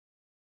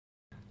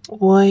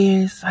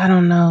Warriors, I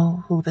don't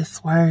know who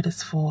this word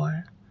is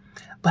for,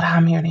 but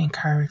I'm here to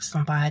encourage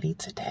somebody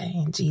today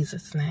in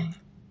Jesus' name.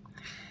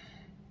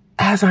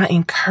 As I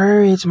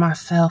encourage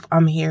myself,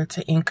 I'm here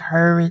to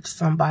encourage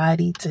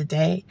somebody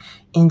today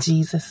in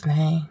Jesus'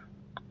 name.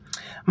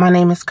 My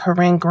name is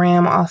Corinne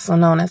Graham, also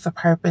known as a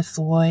Purpose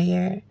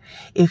Warrior.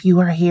 If you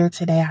are here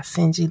today, I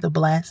send you the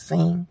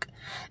blessing.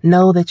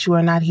 Know that you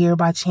are not here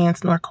by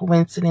chance nor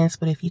coincidence,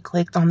 but if you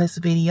clicked on this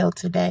video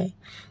today,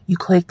 you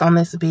clicked on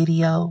this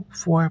video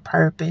for a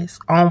purpose,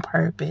 on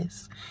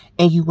purpose,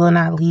 and you will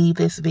not leave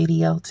this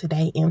video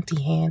today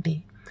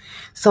empty-handed.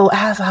 So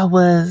as I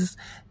was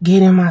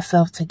getting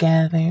myself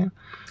together,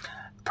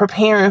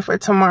 preparing for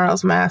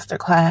tomorrow's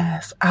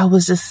masterclass, I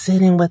was just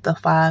sitting with the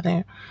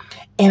Father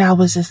and I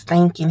was just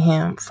thanking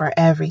Him for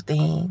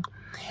everything.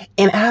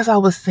 And as I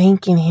was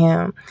thanking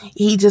Him,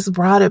 He just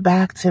brought it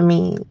back to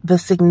me, the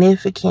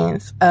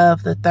significance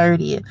of the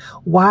 30th,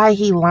 why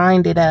He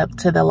lined it up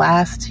to the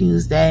last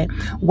Tuesday,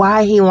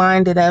 why He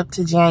lined it up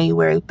to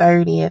January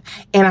 30th.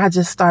 And I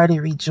just started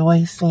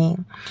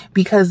rejoicing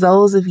because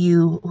those of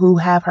you who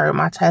have heard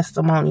my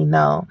testimony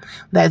know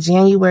that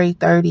January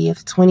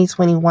 30th,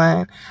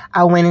 2021,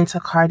 I went into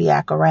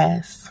cardiac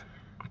arrest.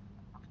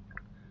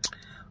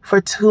 For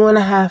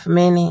 2.5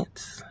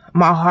 minutes,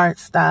 my heart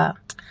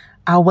stopped.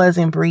 I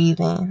wasn't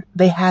breathing.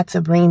 They had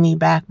to bring me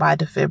back by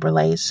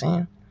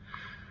defibrillation.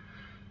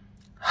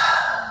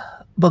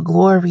 But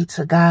glory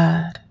to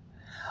God.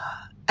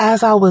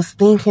 As I was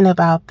thinking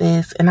about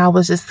this, and I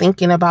was just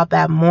thinking about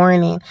that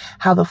morning,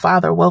 how the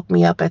Father woke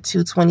me up at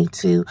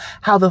 2:22,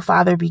 how the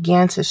Father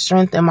began to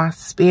strengthen my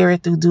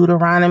spirit through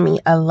Deuteronomy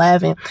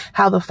 11,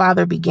 how the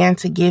Father began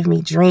to give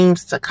me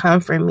dreams to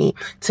comfort me,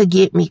 to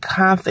get me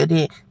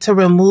confident, to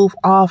remove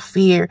all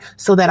fear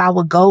so that I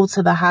would go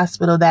to the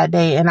hospital that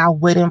day and I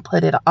wouldn't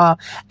put it off.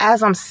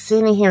 As I'm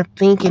sitting here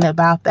thinking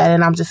about that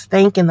and I'm just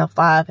thanking the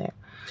Father,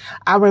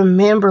 I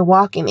remember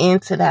walking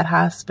into that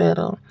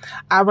hospital.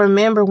 I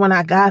remember when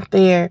I got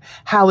there,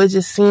 how it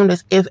just seemed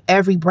as if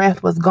every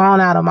breath was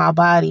gone out of my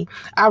body.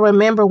 I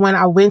remember when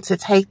I went to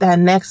take that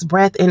next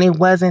breath and it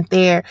wasn't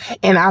there,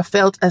 and I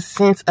felt a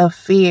sense of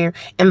fear.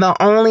 And the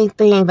only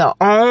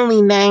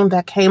name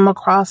that came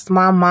across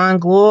my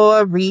mind,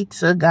 glory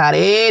to God,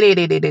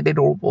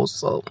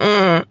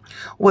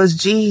 was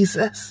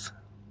Jesus.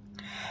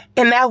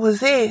 And that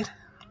was it.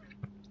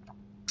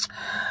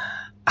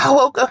 I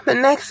woke up the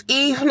next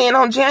evening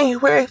on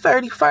January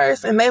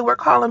 31st and they were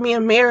calling me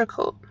a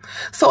miracle.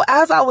 So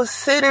as I was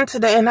sitting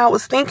today and I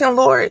was thinking,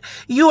 Lord,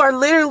 you are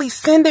literally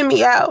sending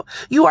me out.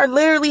 You are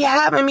literally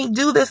having me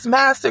do this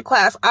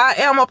masterclass. I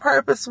am a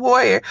Purpose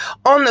Warrior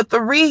on the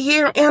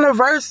 3-year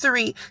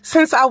anniversary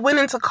since I went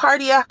into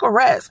cardiac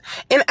arrest.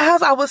 And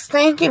as I was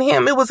thanking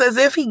Him, it was as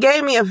if He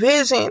gave me a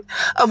vision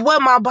of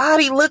what my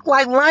body looked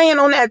like laying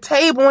on that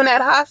table in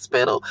that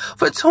hospital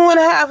for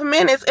 2.5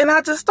 minutes. And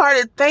I just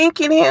started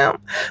thanking Him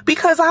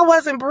because I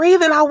wasn't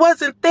breathing. I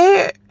wasn't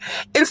there.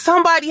 And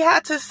somebody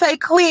had to say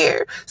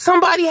clear.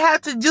 Somebody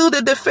had to do the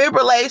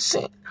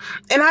defibrillation.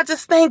 And I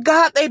just thank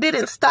God they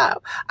didn't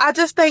stop. I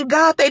just thank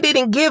God they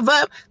didn't give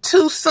up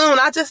too soon.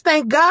 I just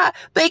thank God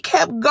they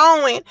kept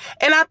going.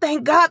 And I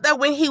thank God that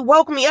when He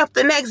woke me up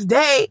the next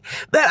day,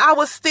 that I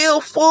was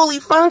still fully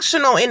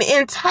functional and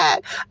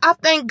intact. I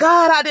thank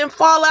God I didn't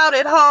fall out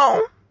at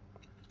home.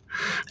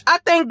 I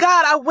thank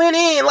God I went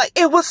in. Like,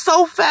 it was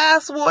so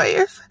fast,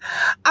 warriors.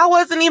 I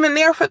wasn't even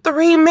there for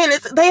 3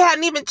 minutes. They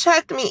hadn't even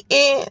checked me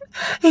in.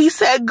 He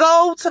said,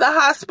 go to the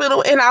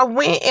hospital, and I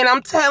went, and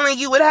I'm telling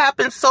you, it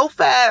happened so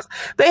fast.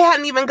 They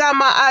hadn't even got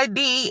my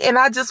ID, and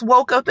I just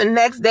woke up the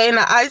next day in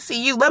the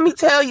ICU. Let me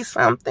tell you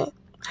something.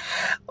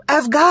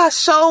 As God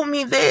showed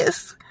me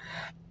this,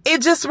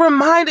 it just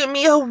reminded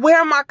me of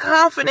where my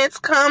confidence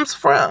comes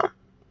from.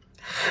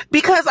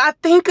 Because I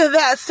think of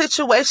that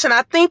situation.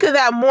 I think of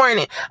that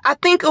morning. I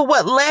think of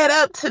what led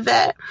up to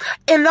that.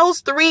 And those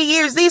 3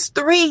 years, these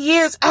 3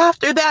 years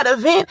after that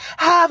event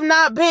have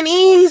not been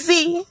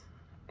easy.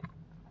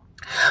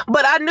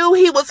 But I knew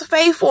He was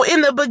faithful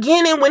in the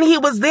beginning when He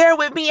was there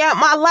with me at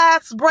my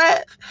last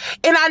breath.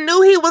 And I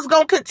knew He was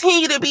going to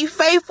continue to be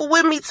faithful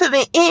with me to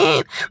the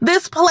end.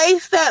 This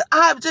place that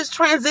I've just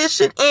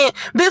transitioned in,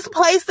 this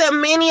place that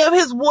many of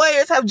His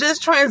warriors have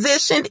just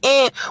transitioned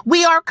in,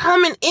 we are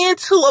coming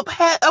into a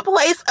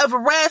place of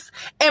rest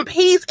and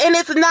peace. And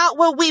it's not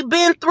what we've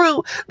been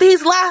through.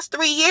 These last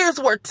 3 years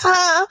were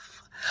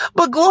tough.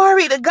 But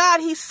glory to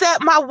God, He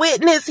set my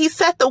witness. He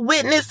set the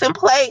witness in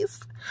place.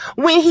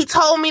 When He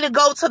told me to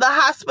go to the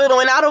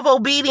hospital, and out of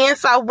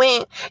obedience I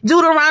went.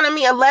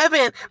 Deuteronomy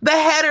 11, the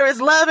header is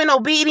love and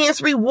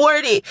obedience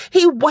rewarded.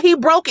 He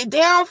broke it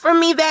down for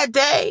me that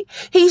day.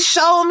 He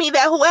showed me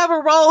that whoever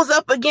rose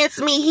up against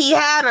me, He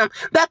had him.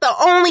 That the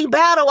only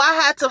battle I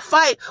had to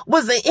fight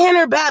was the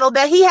inner battle,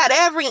 that He had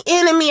every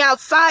enemy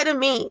outside of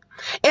me.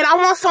 And I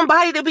want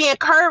somebody to be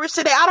encouraged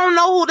today. I don't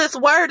know who this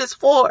word is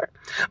for,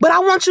 but I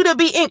want you to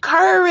be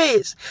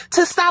encouraged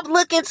to stop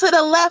looking to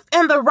the left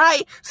and the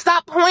right.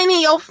 Stop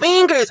pointing your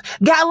fingers.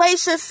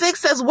 Galatians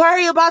 6 says,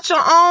 worry about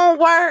your own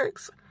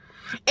works.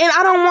 And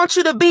I don't want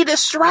you to be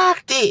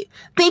distracted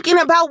thinking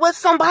about what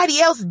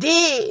somebody else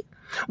did,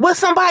 what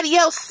somebody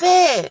else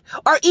said,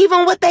 or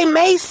even what they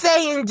may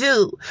say and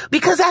do.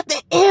 Because at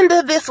the end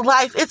of this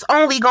life, it's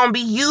only going to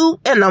be you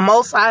and the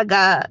Most High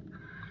God.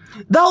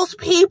 Those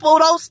people,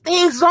 those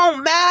things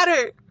don't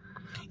matter.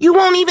 You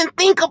won't even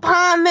think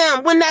upon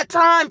them when that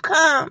time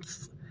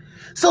comes.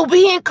 So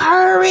be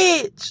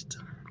encouraged.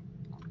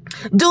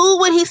 Do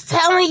what he's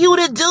telling you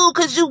to do,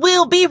 because you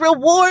will be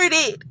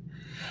rewarded.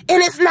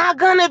 And it's not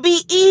going to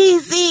be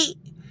easy.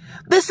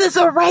 This is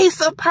a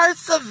race of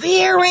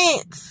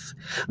perseverance.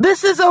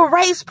 This is a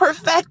race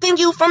perfecting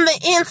you from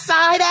the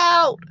inside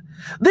out.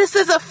 This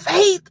is a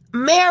faith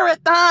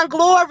marathon.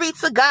 Glory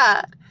to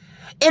God.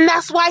 And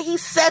that's why he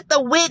set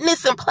the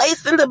witness in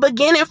place in the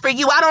beginning for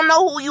you. I don't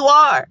know who you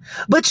are,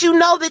 but you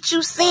know that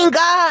you've seen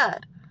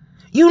God.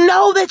 You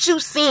know that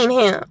you've seen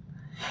him.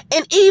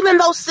 And even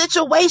though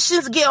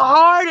situations get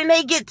hard and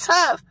they get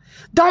tough,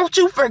 don't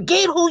you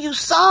forget who you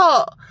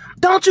saw.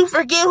 Don't you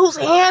forget whose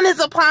hand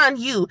is upon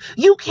you.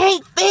 You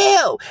can't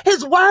fail.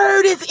 His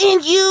word is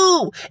in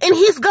you, and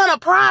he's going to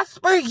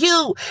prosper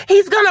you.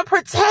 He's going to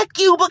protect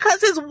you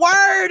because his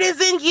word is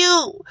in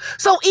you.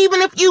 So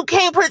even if you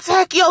can't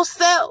protect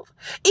yourself,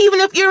 even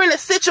if you're in a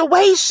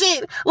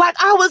situation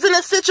like I was in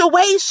a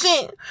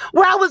situation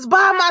where I was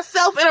by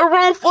myself in a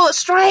room full of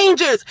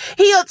strangers,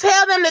 he'll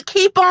tell them to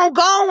keep on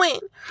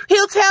going.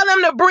 He'll tell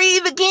them to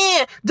breathe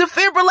again,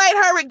 defibrillate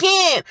her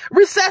again,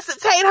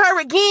 resuscitate her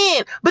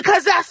again,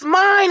 because that's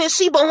mine and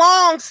she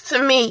belongs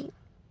to me.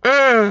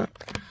 The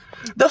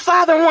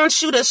Father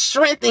wants you to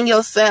strengthen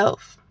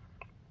yourself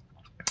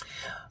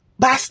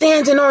by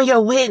standing on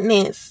your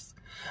witness,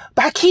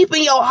 by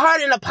keeping your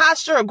heart in a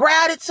posture of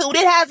gratitude.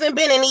 It hasn't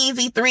been an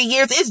easy 3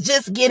 years. It's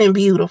just getting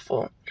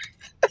beautiful.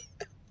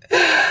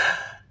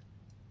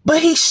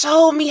 But he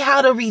showed me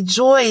how to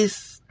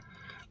rejoice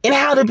and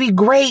how to be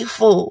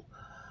grateful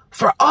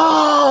for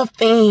all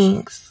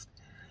things,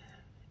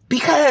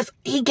 because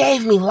he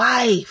gave me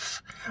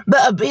life,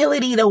 the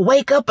ability to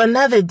wake up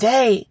another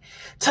day,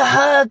 to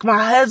hug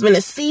my husband,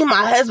 to see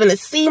my husband, to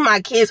see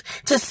my kids,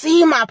 to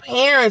see my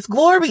parents.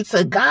 Glory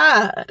to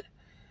God.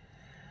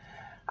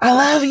 I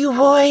love you,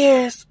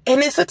 warriors.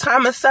 And it's a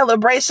time of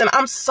celebration.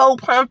 I'm so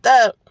pumped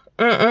up.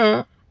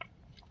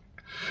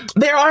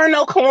 There are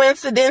no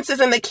coincidences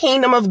in the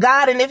kingdom of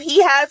God. And if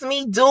he has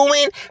me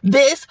doing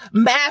this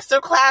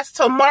masterclass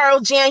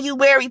tomorrow,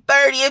 January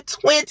 30th,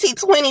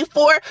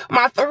 2024,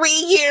 my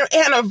 3-year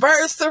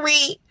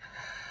anniversary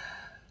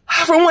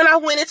from when I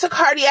went into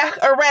cardiac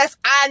arrest,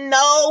 I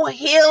know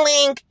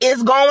healing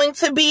is going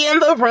to be in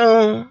the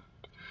room.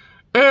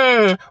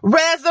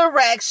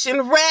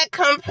 Resurrection,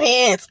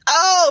 recompense,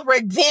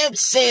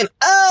 redemption,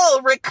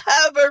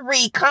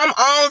 recovery. Come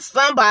on,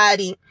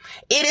 somebody.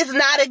 It is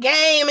not a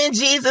game in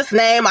Jesus'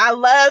 name. I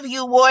love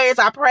you, warriors.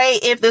 I pray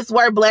if this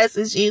word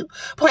blesses you,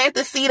 plant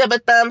the seed of a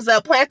thumbs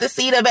up, plant the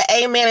seed of an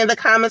amen in the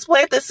comments,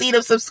 plant the seed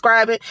of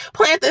subscribing,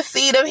 plant the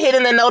seed of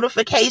hitting the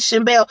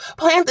notification bell,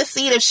 plant the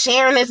seed of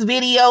sharing this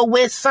video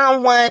with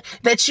someone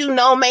that you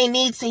know may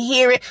need to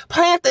hear it,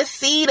 plant the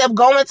seed of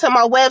going to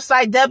my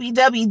website,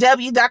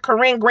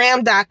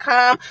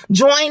 www.CorinneGraham.com,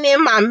 join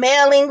in my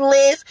mailing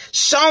list,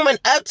 showing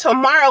up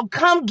tomorrow.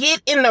 Come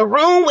get in the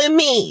room with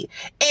me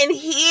and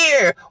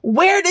hear,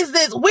 where did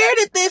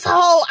this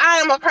whole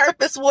I am a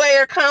purpose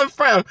warrior come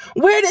from?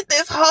 Where did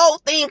this whole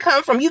thing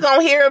come from? You're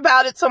going to hear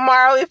about it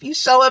tomorrow. If you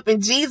show up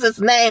in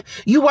Jesus' name,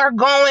 you are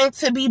going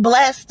to be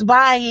blessed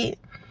by it.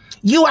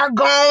 You are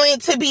going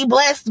to be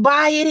blessed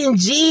by it in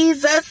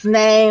Jesus'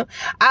 name.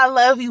 I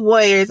love you,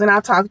 warriors, and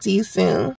I'll talk to you soon.